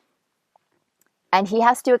 And he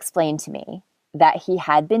has to explain to me that he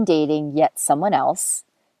had been dating yet someone else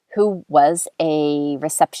who was a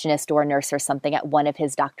receptionist or a nurse or something at one of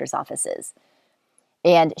his doctor's offices.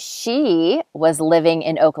 And she was living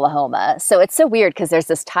in Oklahoma. So it's so weird because there's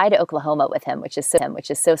this tie to Oklahoma with him, which is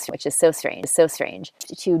so strange.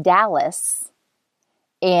 To Dallas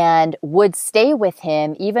and would stay with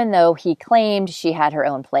him even though he claimed she had her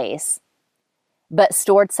own place, but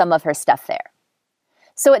stored some of her stuff there.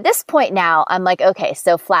 So at this point now, I'm like, okay,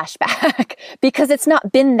 so flashback, because it's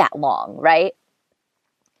not been that long, right?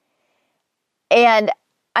 And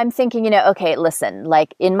I'm thinking, okay, listen,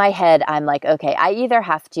 like in my head, I'm like, okay, I either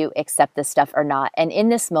have to accept this stuff or not. And in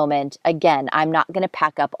this moment, again, I'm not going to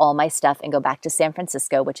pack up all my stuff and go back to San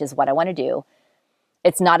Francisco, which is what I want to do.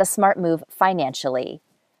 It's not a smart move financially.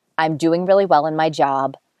 I'm doing really well in my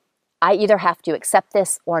job. I either have to accept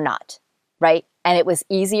this or not, right? And it was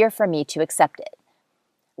easier for me to accept it.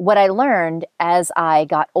 What I learned as I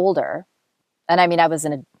got older, and I mean, I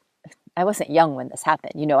wasn't young when this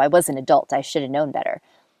happened. I was an adult. I should have known better.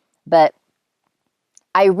 But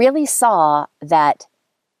I really saw that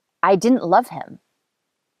I didn't love him.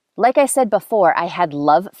 Like I said before, I had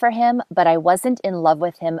love for him, but I wasn't in love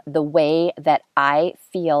with him the way that I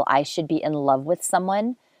feel I should be in love with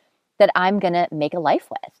someone that I'm going to make a life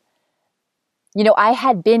with. I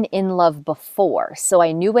had been in love before, so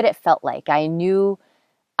I knew what it felt like. I knew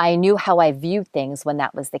how I viewed things when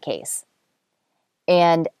that was the case.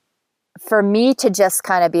 And for me to just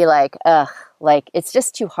kind of be like, ugh, like it's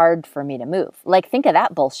just too hard for me to move. Like, think of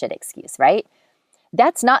that bullshit excuse, right?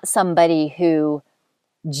 That's not somebody who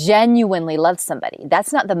genuinely loves somebody.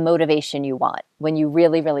 That's not the motivation you want when you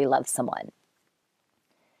really, really love someone.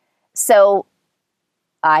 So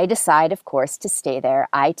I decide, of course, to stay there.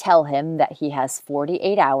 I tell him that he has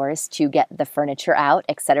 48 hours to get the furniture out,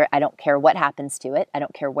 etc. I don't care what happens to it. I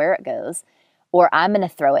don't care where it goes. Or I'm going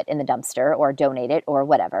to throw it in the dumpster or donate it or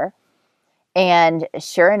whatever. And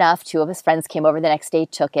sure enough, 2 of his friends came over the next day,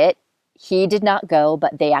 took it. He did not go,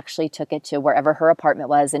 but they actually took it to wherever her apartment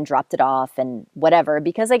was and dropped it off and whatever,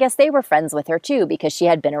 because I guess they were friends with her too, because she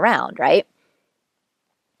had been around, right?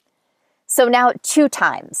 So now 2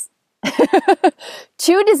 times.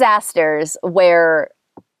 2 disasters where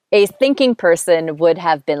a thinking person would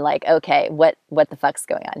have been like, okay, what the fuck's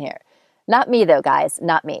going on here? Not me though, guys,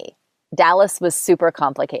 not me. Dallas was super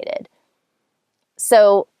complicated.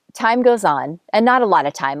 So time goes on, and not a lot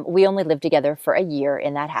of time. We only lived together for a year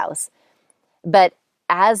in that house. But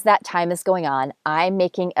as that time is going on, I'm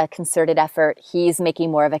making a concerted effort. He's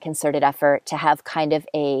making more of a concerted effort to have kind of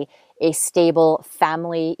a stable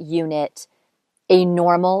family unit, a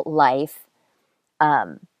normal life,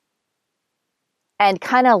 and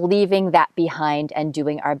kind of leaving that behind and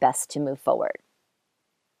doing our best to move forward.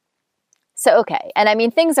 So, okay. And I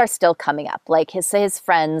mean, things are still coming up. Like his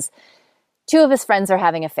friends, 2 of his friends are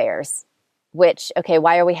having affairs, which, okay,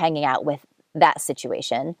 why are we hanging out with that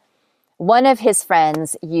situation? One of his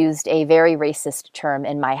friends used a very racist term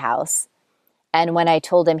in my house. And when I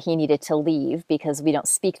told him he needed to leave because we don't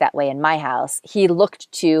speak that way in my house, he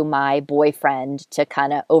looked to my boyfriend to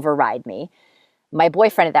kind of override me. My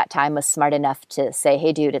boyfriend at that time was smart enough to say,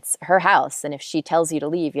 hey, dude, it's her house. And if she tells you to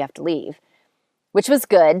leave, you have to leave, which was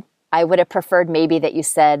good. I would have preferred maybe that you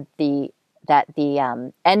said that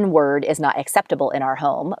the N word is not acceptable in our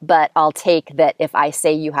home, but I'll take that if I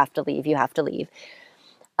say you have to leave, you have to leave.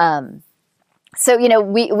 So,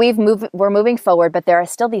 we're moving forward, but there are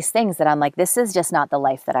still these things that I'm like, this is just not the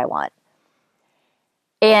life that I want.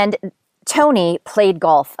 And Tony played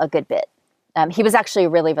golf a good bit. He was actually a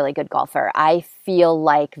really, really good golfer. I feel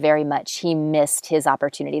like very much he missed his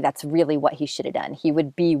opportunity. That's really what he should have done. He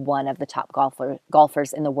would be one of the top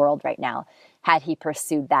golfers in the world right now had he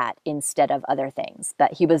pursued that instead of other things.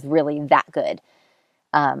 But he was really that good.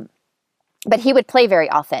 But he would play very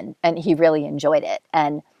often, and he really enjoyed it.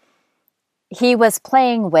 And he was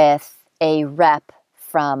playing with a rep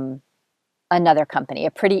from another company,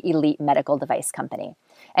 a pretty elite medical device company.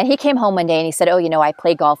 And he came home one day and he said, I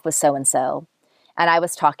play golf with so-and-so. And I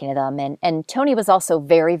was talking to them. And Tony was also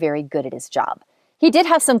very, very good at his job. He did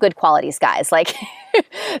have some good qualities, guys. Like,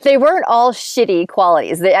 they weren't all shitty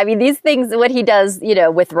qualities. These things, what he does,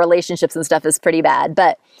 with relationships and stuff is pretty bad.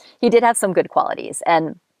 But he did have some good qualities.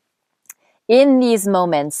 And in these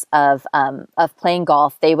moments of playing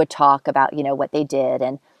golf, they would talk about, what they did.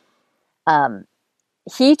 And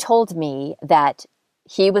he told me that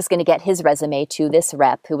he was going to get his resume to this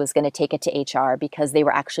rep who was going to take it to HR because they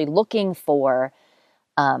were actually looking for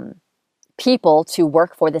people to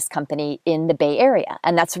work for this company in the Bay Area.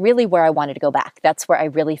 And that's really where I wanted to go back. That's where I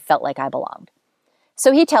really felt like I belonged.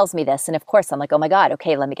 So he tells me this. And of course, I'm like, oh my God,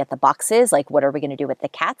 okay, let me get the boxes. Like, what are we going to do with the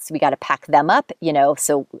cats? We got to pack them up,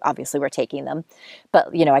 so obviously we're taking them. But,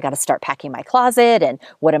 I got to start packing my closet and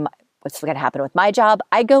what's going to happen with my job?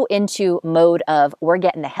 I go into mode of we're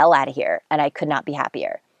getting the hell out of here. And I could not be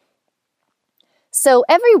happier. So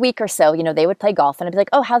every week or so, they would play golf and I'd be like,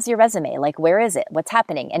 oh, how's your resume? Like, where is it? What's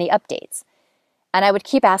happening? Any updates? And I would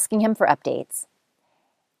keep asking him for updates.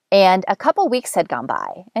 And a couple weeks had gone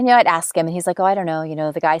by. And, I'd ask him and he's like, oh, I don't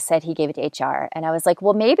know. The guy said he gave it to HR. And I was like,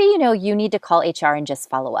 well, maybe, you need to call HR and just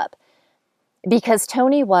follow up. Because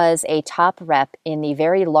Tony was a top rep in the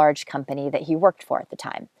very large company that he worked for at the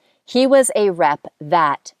time. He was a rep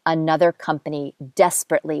that another company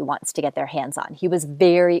desperately wants to get their hands on. He was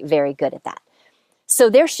very, very good at that. So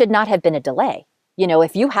there should not have been a delay.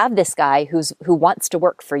 If you have this guy who wants to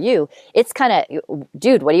work for you, it's kind of,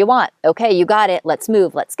 dude, what do you want? Okay, you got it. Let's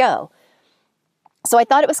move. Let's go. So I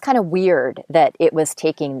thought it was kind of weird that it was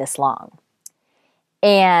taking this long.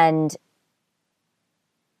 And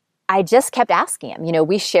I just kept asking him.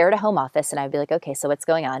 We shared a home office and I'd be like, okay, so what's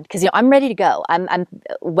going on? Because, I'm ready to go.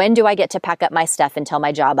 When do I get to pack up my stuff and tell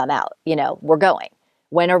my job I'm out? We're going.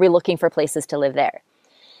 When are we looking for places to live there?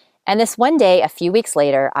 And this one day, a few weeks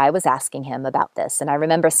later, I was asking him about this. And I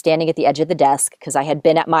remember standing at the edge of the desk because I had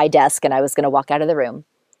been at my desk and I was going to walk out of the room.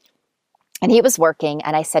 And he was working.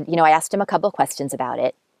 And I said, I asked him a couple of questions about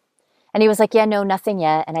it. And he was like, yeah, no, nothing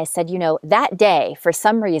yet. And I said, that day, for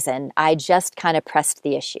some reason, I just kind of pressed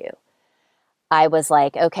the issue. I was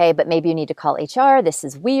like, okay, but maybe you need to call HR. This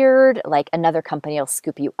is weird. Like another company will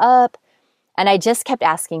scoop you up. And I just kept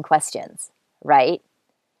asking questions, right?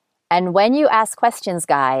 And when you ask questions,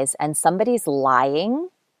 guys, and somebody's lying,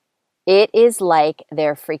 it is like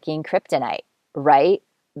they're freaking kryptonite, right?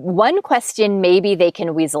 One question maybe they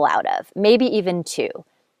can weasel out of, maybe even two.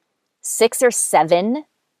 6 or 7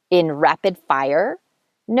 in rapid fire?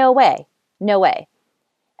 No way, no way.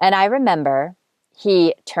 And I remember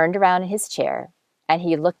he turned around in his chair and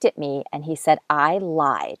he looked at me and he said, I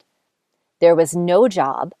lied. There was no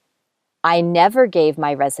job. I never gave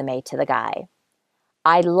my resume to the guy.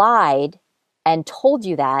 I lied and told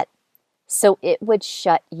you that so it would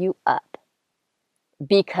shut you up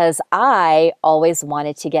because I always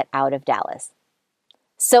wanted to get out of Dallas.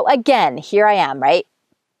 So again, here I am, right?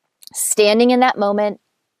 Standing in that moment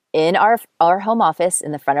in our home office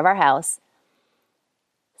in the front of our house,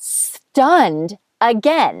 stunned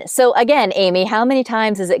again. So again, Amy, how many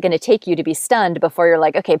times is it going to take you to be stunned before you're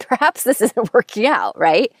like, okay, perhaps this isn't working out,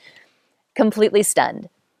 right? Completely stunned.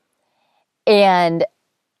 And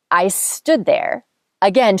I stood there,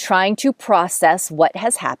 again, trying to process what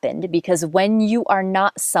has happened, because when you are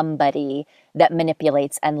not somebody that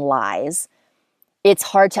manipulates and lies, it's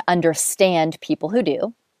hard to understand people who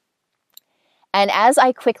do. And as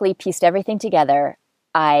I quickly pieced everything together,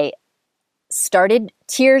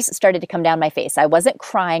 tears started to come down my face. I wasn't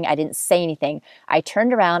crying. I didn't say anything. I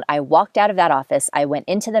turned around. I walked out of that office. I went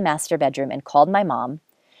into the master bedroom and called my mom.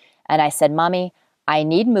 And I said, Mommy, I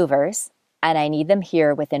need movers and I need them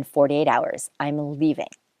here within 48 hours. I'm leaving.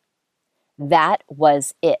 That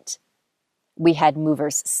was it. We had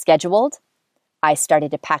movers scheduled. I started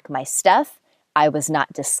to pack my stuff. I was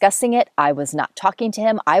not discussing it. I was not talking to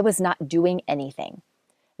him. I was not doing anything.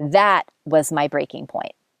 That was my breaking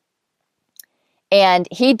point. And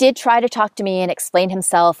he did try to talk to me and explain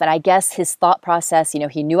himself. And I guess his thought process,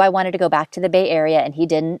 he knew I wanted to go back to the Bay Area and he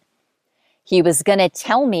didn't. He was going to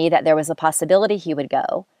tell me that there was a possibility he would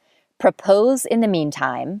go, propose in the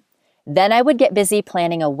meantime. Then I would get busy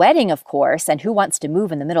planning a wedding, of course. And who wants to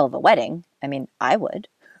move in the middle of a wedding? I mean, I would,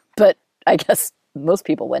 but I guess most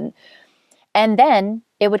people wouldn't. And then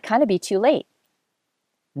it would kind of be too late.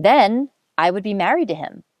 Then I would be married to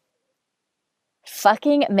him.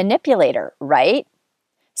 Fucking manipulator, right?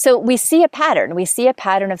 So we see a pattern. We see a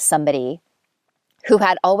pattern of somebody who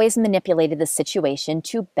had always manipulated the situation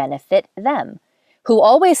to benefit them, who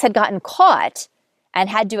always had gotten caught and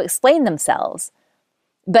had to explain themselves,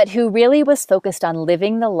 but who really was focused on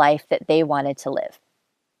living the life that they wanted to live.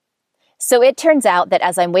 So it turns out that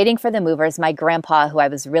as I'm waiting for the movers, my grandpa, who I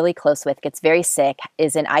was really close with, gets very sick,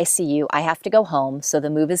 is in ICU. I have to go home. So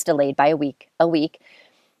the move is delayed by a week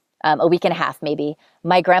and a half maybe.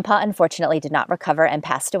 My grandpa, unfortunately, did not recover and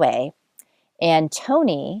passed away. And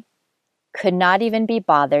Tony could not even be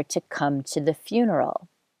bothered to come to the funeral.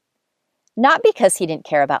 Not because he didn't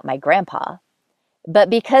care about my grandpa, but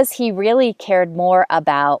because he really cared more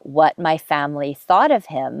about what my family thought of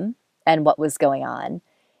him and what was going on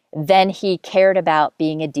than he cared about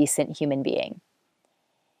being a decent human being.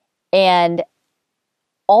 And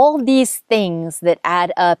all these things that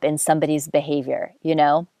add up in somebody's behavior,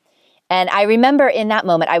 And I remember in that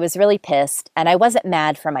moment, I was really pissed and I wasn't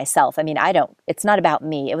mad for myself. I mean, it's not about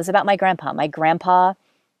me. It was about my grandpa. My grandpa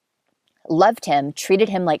loved him, treated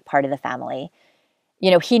him like part of the family.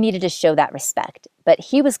 He needed to show that respect, but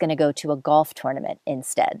he was going to go to a golf tournament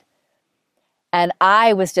instead. And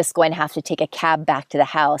I was just going to have to take a cab back to the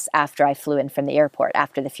house after I flew in from the airport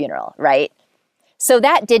after the funeral, right? So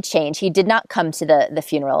that did change. He did not come to the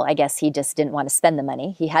funeral. I guess he just didn't want to spend the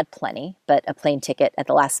money. He had plenty, but a plane ticket at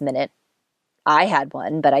the last minute. I had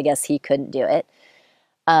one, but I guess he couldn't do it.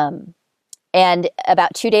 And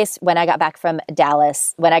about 2 days when I got back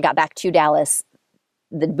to Dallas,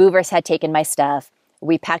 the movers had taken my stuff.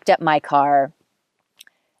 We packed up my car.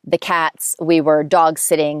 The cats, we were dog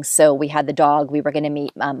sitting, so we had the dog. We were going to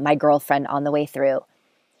meet my girlfriend on the way through.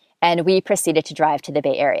 And we proceeded to drive to the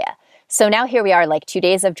Bay Area. So now here we are, like 2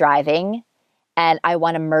 days of driving, and I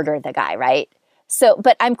want to murder the guy, right? So,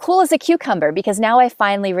 but I'm cool as a cucumber because now I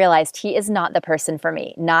finally realized he is not the person for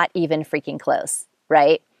me, not even freaking close,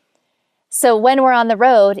 right? So when we're on the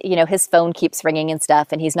road, his phone keeps ringing and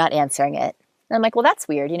stuff, and he's not answering it. And I'm like, well, that's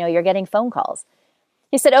weird. You're getting phone calls.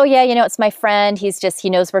 He said, oh yeah, it's my friend. He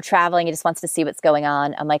knows we're traveling. He just wants to see what's going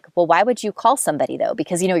on. I'm like, well, why would you call somebody though?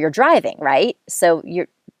 Because, you're driving, right? So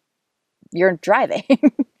you're driving.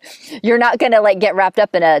 You're not going to get wrapped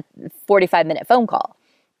up in a 45-minute phone call.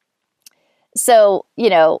 So,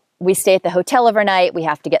 we stay at the hotel overnight. We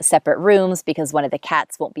have to get separate rooms because one of the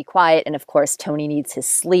cats won't be quiet. And of course, Tony needs his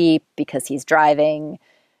sleep because he's driving.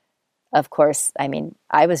 Of course,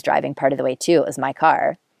 I was driving part of the way too. It was my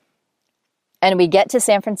car. And we get to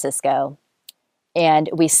San Francisco and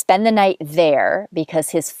we spend the night there because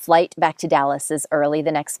his flight back to Dallas is early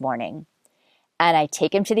the next morning. And I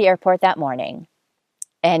take him to the airport that morning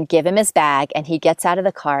and give him his bag, and he gets out of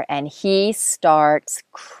the car and he starts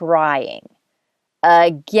crying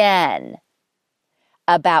again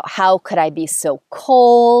about how could I be so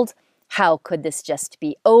cold? How could this just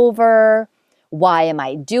be over? Why am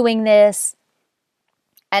I doing this?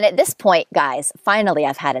 And at this point, guys, finally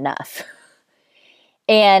I've had enough.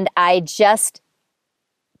 And I just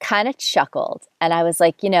kind of chuckled and I was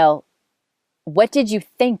like, what did you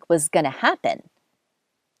think was going to happen?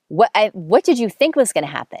 What did you think was going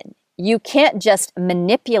to happen? You can't just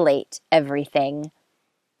manipulate everything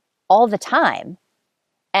all the time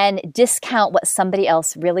and discount what somebody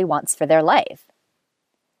else really wants for their life.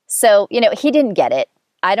 So, he didn't get it.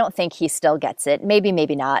 I don't think he still gets it. Maybe,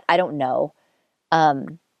 maybe not. I don't know.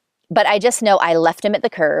 But I just know I left him at the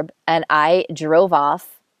curb and I drove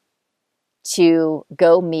off to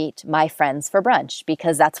go meet my friends for brunch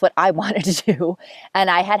because that's what I wanted to do. And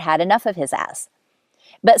I had had enough of his ass.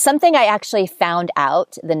 But something I actually found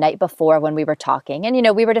out the night before when we were talking,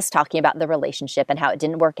 and, we were just talking about the relationship and how it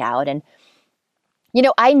didn't work out. And,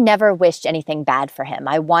 I never wished anything bad for him.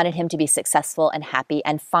 I wanted him to be successful and happy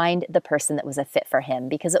and find the person that was a fit for him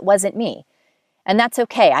because it wasn't me. And that's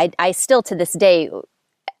okay. I still to this day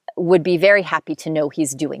would be very happy to know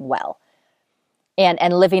he's doing well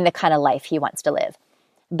and living the kind of life he wants to live.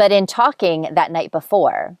 But in talking that night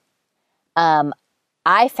before,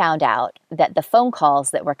 I found out that the phone calls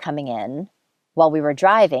that were coming in while we were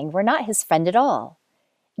driving were not his friend at all.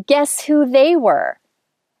 Guess who they were?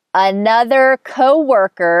 Another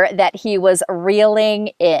coworker that he was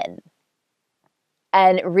reeling in.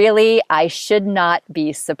 And really, I should not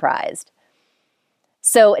be surprised.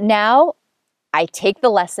 So now I take the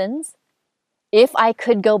lessons. If I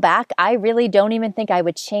could go back, I really don't even think I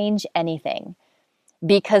would change anything.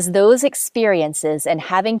 Because those experiences and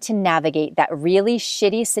having to navigate that really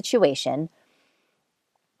shitty situation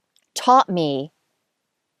taught me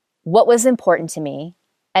what was important to me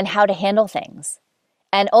and how to handle things.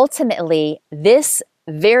 And ultimately, this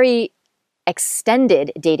very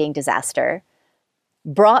extended dating disaster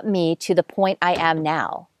brought me to the point I am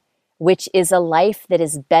now, which is a life that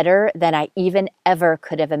is better than I even ever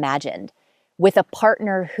could have imagined, with a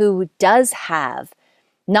partner who does have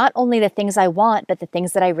not only the things I want, but the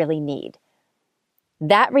things that I really need.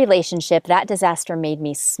 That relationship, that disaster made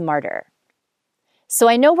me smarter. So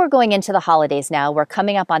I know we're going into the holidays now. We're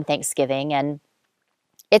coming up on Thanksgiving, and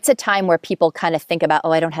it's a time where people kind of think about,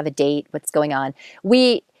 oh, I don't have a date. What's going on?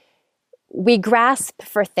 We grasp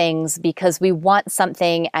for things because we want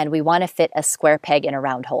something and we want to fit a square peg in a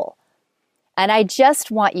round hole. And I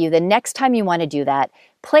just want you, the next time you want to do that,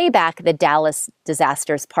 play back the Dallas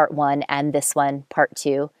disasters part 1 and this one part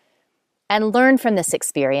 2 and learn from this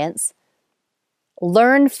experience.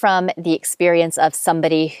 Learn from the experience of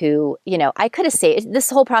somebody who, I could have said this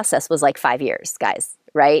whole process was like 5 years, guys,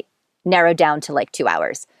 right? Narrowed down to like 2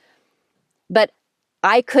 hours. But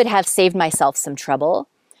I could have saved myself some trouble.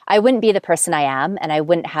 I wouldn't be the person I am, and I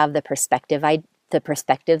wouldn't have the perspectives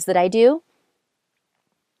that I do.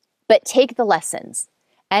 But take the lessons.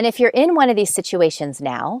 And if you're in one of these situations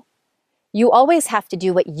now, you always have to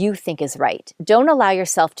do what you think is right. Don't allow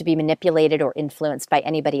yourself to be manipulated or influenced by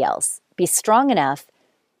anybody else. Be strong enough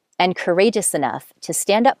and courageous enough to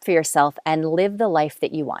stand up for yourself and live the life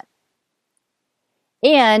that you want.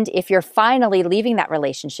 And if you're finally leaving that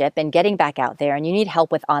relationship and getting back out there and you need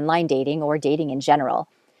help with online dating or dating in general,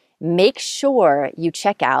 make sure you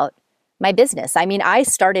check out my business. I mean, I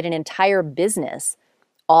started an entire business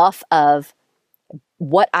off of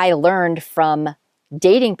what I learned from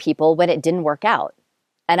dating people when it didn't work out.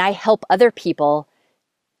 And I help other people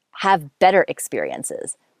have better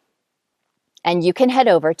experiences. And you can head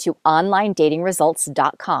over to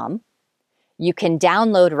onlinedatingresults.com. You can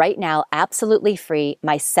download right now, absolutely free,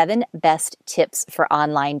 my 7 best tips for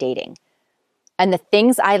online dating. And the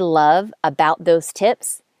things I love about those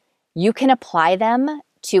tips, you can apply them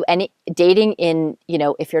to any dating in,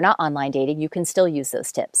 if you're not online dating, you can still use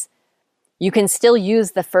those tips. You can still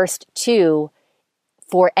use the first 2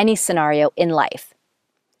 for any scenario in life.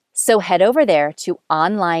 So head over there to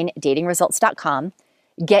onlinedatingresults.com,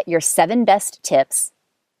 get your 7 best tips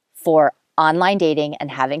for online dating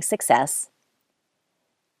and having success.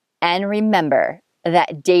 And remember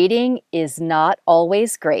that dating is not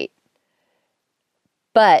always great,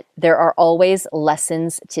 but there are always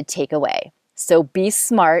lessons to take away. So be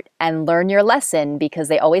smart and learn your lesson, because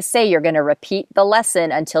they always say you're going to repeat the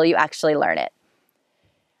lesson until you actually learn it.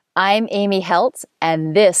 I'm Amy Helt,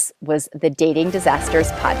 and this was the Dating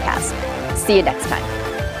Disasters Podcast. See you next time.